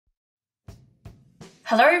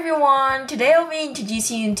Hello everyone! Today I'll be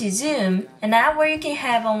introducing you to Zoom, an app where you can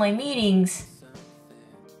have online meetings.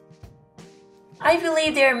 I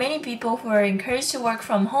believe there are many people who are encouraged to work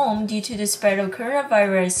from home due to the spread of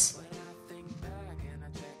coronavirus.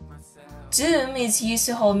 Zoom is used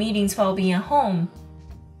to hold meetings while being at home.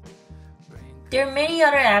 There are many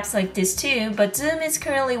other apps like this too, but Zoom is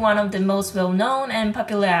currently one of the most well-known and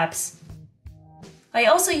popular apps. I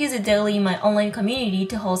also use it daily in my online community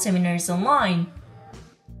to hold seminars online.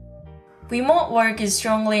 Remote work is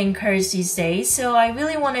strongly encouraged these days, so I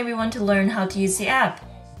really want everyone to learn how to use the app.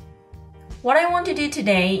 What I want to do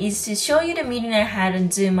today is to show you the meeting I had on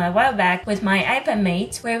Zoom a while back with my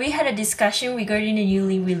iPadmate, where we had a discussion regarding the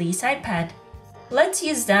newly released iPad. Let's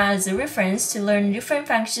use that as a reference to learn different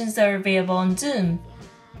functions that are available on Zoom.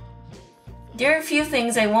 There are a few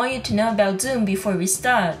things I want you to know about Zoom before we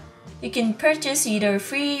start. You can purchase either a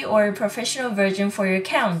free or a professional version for your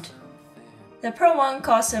account. The Pro one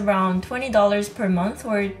costs around $20 per month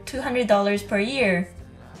or $200 per year.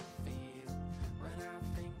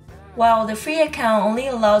 While the free account only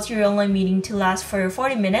allows your online meeting to last for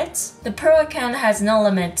 40 minutes, the Pro account has no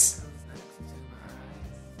limits.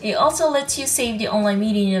 It also lets you save the online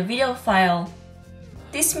meeting in a video file.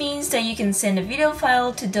 This means that you can send a video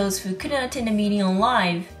file to those who couldn't attend the meeting on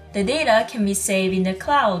live. The data can be saved in the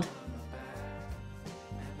cloud.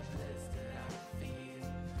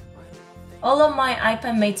 All of my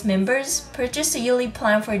iPadmate members purchased a yearly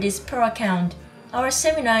plan for this Pro account. Our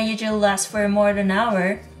seminar usually lasts for more than an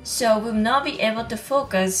hour, so we will not be able to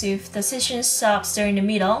focus if the session stops during the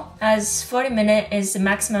middle, as 40 minutes is the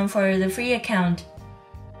maximum for the free account.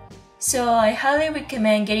 So I highly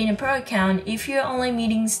recommend getting a Pro account if your online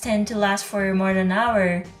meetings tend to last for more than an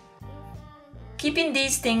hour. Keeping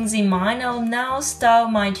these things in mind, I'll now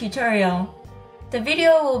start my tutorial. The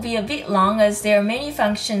video will be a bit long as there are many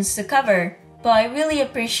functions to cover, but I really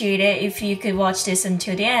appreciate it if you could watch this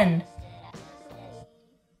until the end.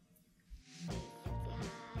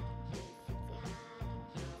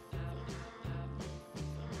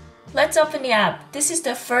 Let's open the app. This is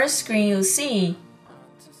the first screen you'll see.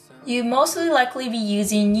 You'll mostly likely be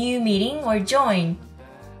using New Meeting or Join.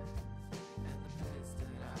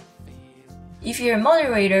 If you're a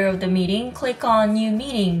moderator of the meeting, click on New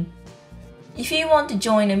Meeting. If you want to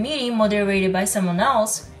join a meeting moderated by someone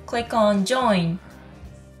else, click on Join.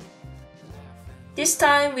 This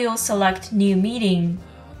time we'll select New Meeting.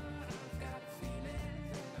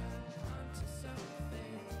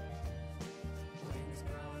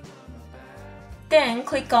 Then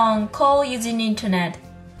click on Call using Internet.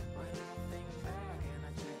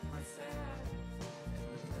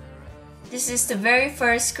 This is the very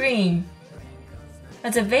first screen.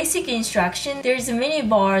 As a basic instruction, there is a menu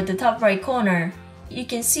bar at the top right corner. You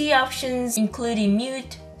can see options including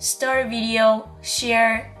mute, start video,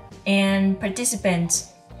 share, and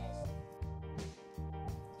participants.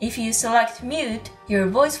 If you select mute, your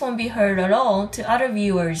voice won't be heard at all to other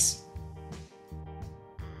viewers.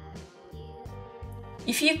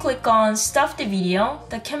 If you click on stop the video,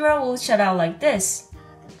 the camera will shut out like this.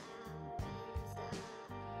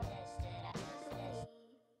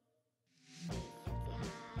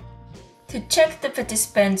 To check the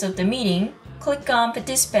participants of the meeting, click on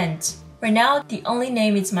Participants. Right now, the only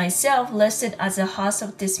name is myself listed as a host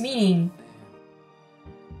of this meeting.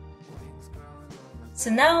 So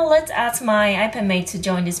now let's ask my iPadmate to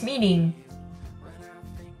join this meeting.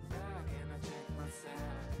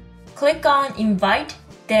 Click on Invite,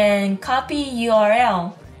 then copy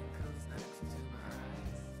URL.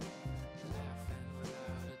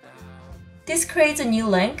 This creates a new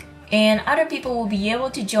link, and other people will be able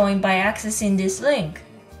to join by accessing this link.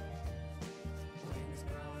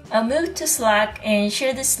 I'll move to Slack and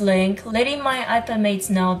share this link, letting my iPadmates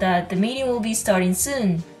know that the meeting will be starting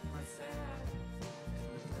soon.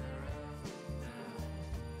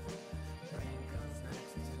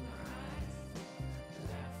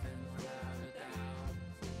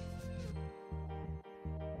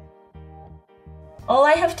 All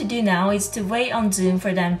I have to do now is to wait on Zoom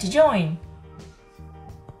for them to join.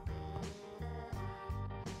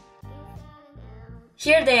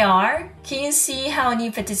 Here they are. Can you see how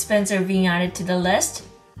new participants are being added to the list?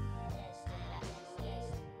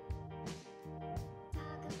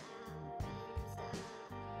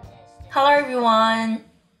 Hello everyone!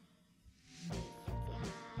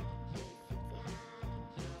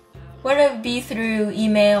 Whether it be through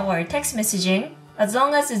email or text messaging, as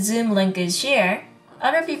long as the Zoom link is shared,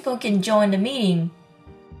 other people can join the meeting.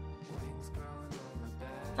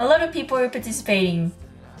 A lot of people are participating.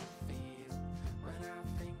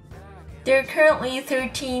 There are currently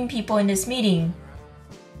 13 people in this meeting.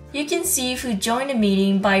 You can see who joined the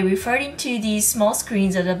meeting by referring to these small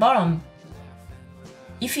screens at the bottom.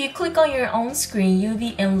 If you click on your own screen, you'll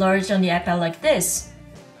be enlarged on the iPad like this.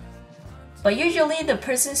 But usually the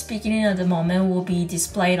person speaking at the moment will be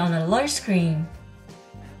displayed on a large screen.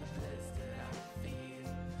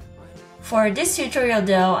 For this tutorial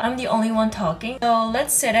though, I'm the only one talking, so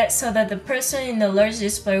let's set it so that the person in the large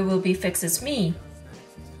display will be fixed as me.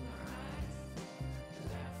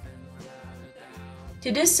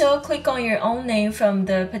 To do so, click on your own name from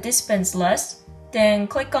the participants list, then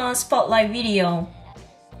click on Spotlight Video.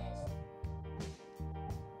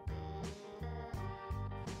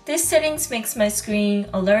 This settings makes my screen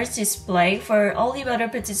a large display for all the other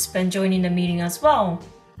participants joining the meeting as well.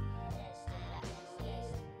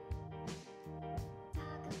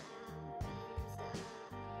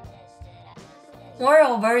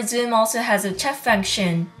 Moreover, Zoom also has a chat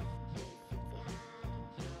function.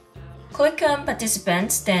 Click on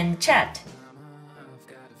Participants, then Chat.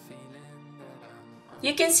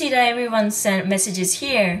 You can see that everyone sent messages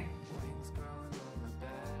here.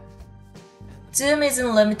 Zoom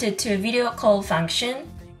isn't limited to a video call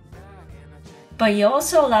function, but it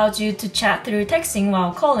also allows you to chat through texting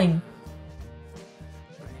while calling.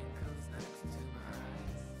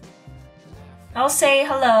 I'll say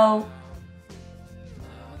hello.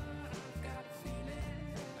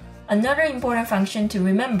 Another important function to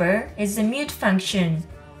remember is the mute function.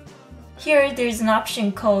 Here, there is an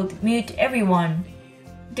option called Mute Everyone.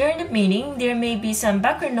 During the meeting, there may be some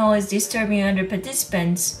background noise disturbing other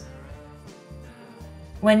participants.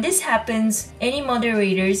 When this happens, any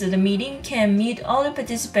moderators of the meeting can mute all the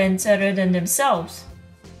participants other than themselves.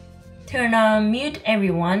 Turn on Mute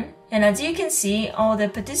Everyone, and as you can see, all the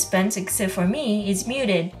participants except for me is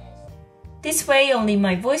muted. This way, only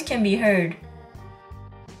my voice can be heard.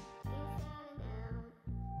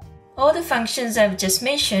 All the functions I've just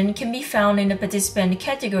mentioned can be found in the participant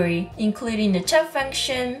category, including the chat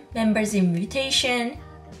function, members invitation,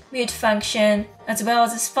 mute function, as well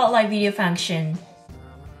as the spotlight video function.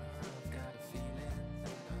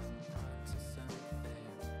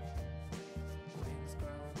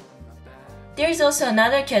 There is also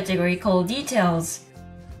another category called Details.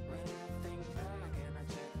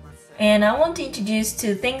 And I want to introduce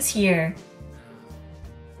two things here.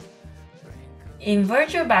 In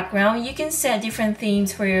virtual background, you can set different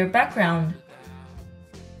themes for your background.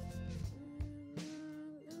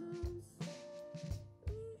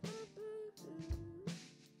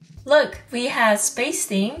 Look, we have space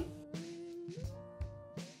theme,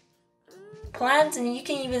 plants, and you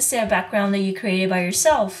can even set a background that you created by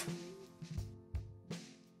yourself.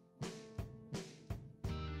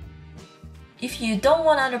 If you don't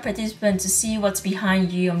want other participants to see what's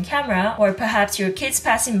behind you on camera, or perhaps your kids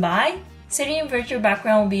passing by, setting a virtual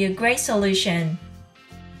background will be a great solution.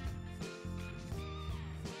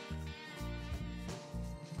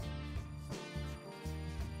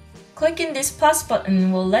 Clicking this plus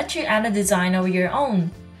button will let you add a design of your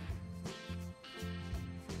own.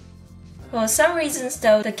 For some reasons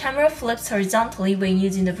though, the camera flips horizontally when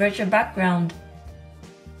using the virtual background.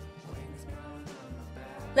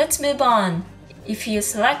 Let's move on. If you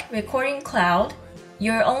select Recording Cloud,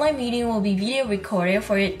 your online meeting will be video recorded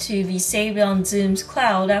for it to be saved on Zoom's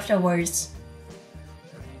cloud afterwards.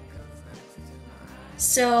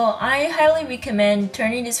 So I highly recommend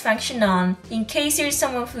turning this function on in case you're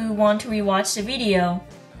someone who wants to rewatch the video.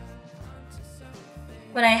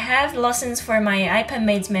 When I have lessons for my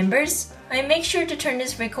iPadmate members, I make sure to turn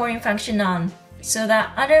this recording function on, so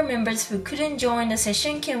that other members who couldn't join the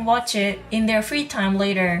session can watch it in their free time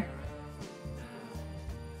later.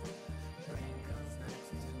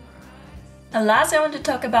 At last, I want to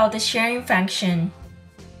talk about the sharing function.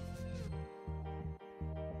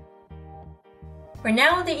 For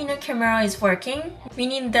now, the inner camera is working,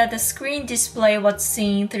 meaning that the screen displays what's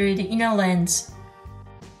seen through the inner lens.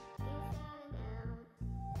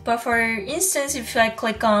 But for instance, if I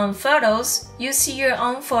click on Photos, you see your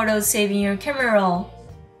own photos saved in your camera roll.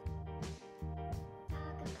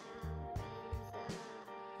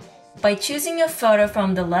 By choosing a photo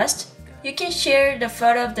from the list, you can share the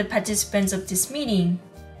photo of the participants of this meeting.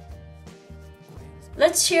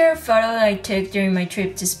 Let's share a photo I took during my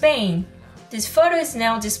trip to Spain. This photo is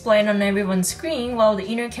now displayed on everyone's screen while the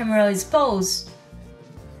inner camera is paused.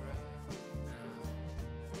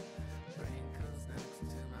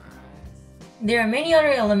 There are many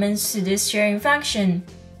other elements to this sharing function.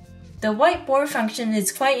 The Whiteboard function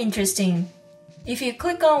is quite interesting. If you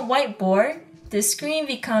click on Whiteboard, the screen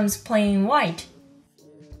becomes plain white. I'll be using the Apple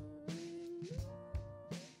Pencil to write any kinds of text or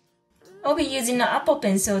illustration on the screen. There are many other elements to this sharing function. The Whiteboard function is quite interesting. If you click on Whiteboard, the screen becomes plain white. I'll be using the Apple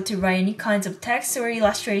Pencil to write any kinds of text or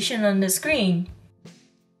illustration on the screen.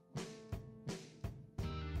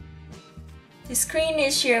 The screen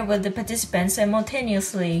is shared with the participants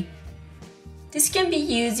simultaneously. This can be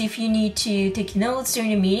used if you need to take notes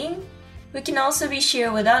during the meeting. We can also be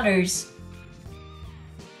shared with others.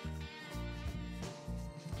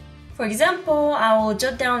 For example, I will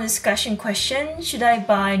jot down a discussion question: should I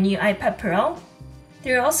buy a new iPad Pro?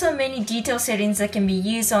 There are also many detail settings that can be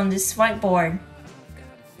used on this whiteboard.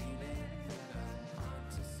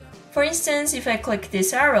 For instance, if I click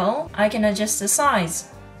this arrow, I can adjust the size.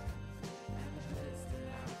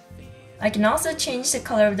 I can also change the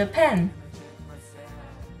color of the pen.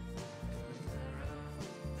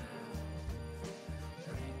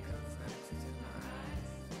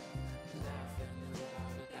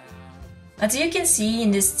 As you can see,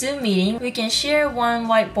 in this Zoom meeting, we can share one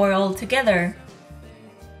whiteboard all together.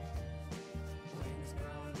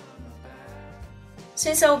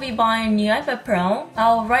 Since I'll be buying a new iPad Pro,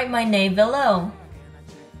 I'll write my name below.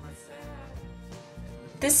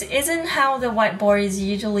 This isn't how the whiteboard is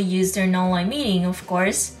usually used during an online meeting, of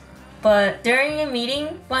course, but during a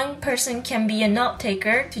meeting, one person can be a note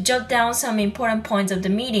taker to jot down some important points of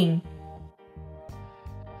the meeting.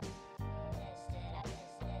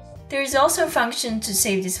 There is also a function to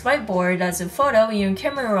save this whiteboard as a photo in your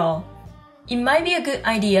camera roll. It might be a good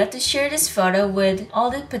idea to share this photo with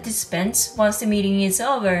all the participants once the meeting is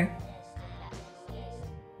over.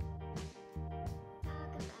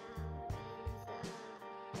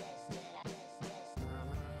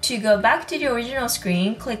 To go back to the original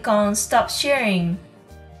screen, click on Stop Sharing.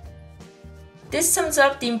 This sums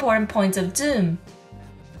up the important points of Zoom.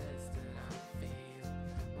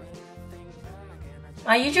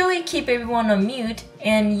 I usually keep everyone on mute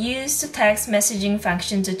and use the text messaging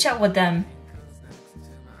function to chat with them.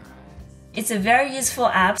 It's a very useful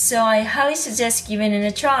app, so I highly suggest giving it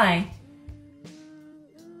a try.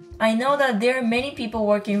 I know that there are many people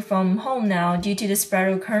working from home now due to the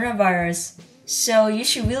spread of coronavirus, so you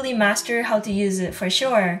should really master how to use it for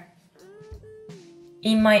sure.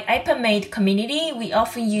 In my iPadmate community, we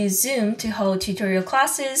often use Zoom to hold tutorial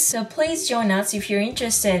classes, so please join us if you're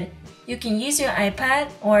interested. You can use your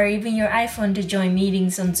iPad or even your iPhone to join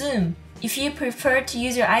meetings on Zoom. If you prefer to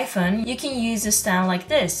use your iPhone, you can use a stand like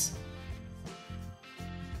this.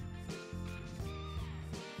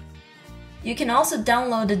 You can also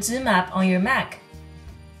download the Zoom app on your Mac.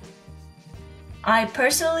 I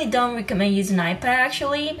personally don't recommend using iPad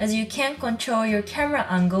actually, as you can't control your camera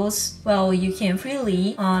angles while you can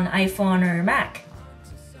freely on iPhone or Mac.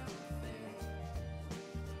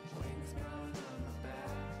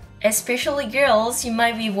 Especially girls, you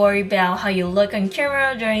might be worried about how you look on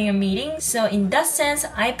camera during a meeting, so in that sense,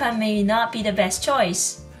 iPad may not be the best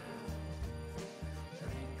choice.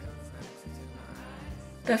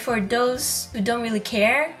 But for those who don't really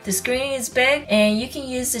care, the screen is big and you can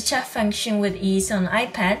use the chat function with ease on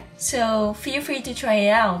iPad, so feel free to try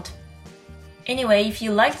it out. Anyway, if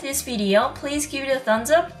you liked this video, please give it a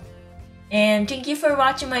thumbs up, and thank you for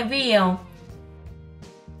watching my video.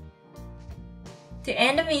 To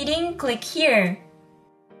end the meeting, click here.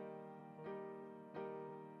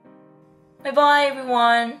 Bye bye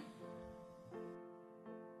everyone!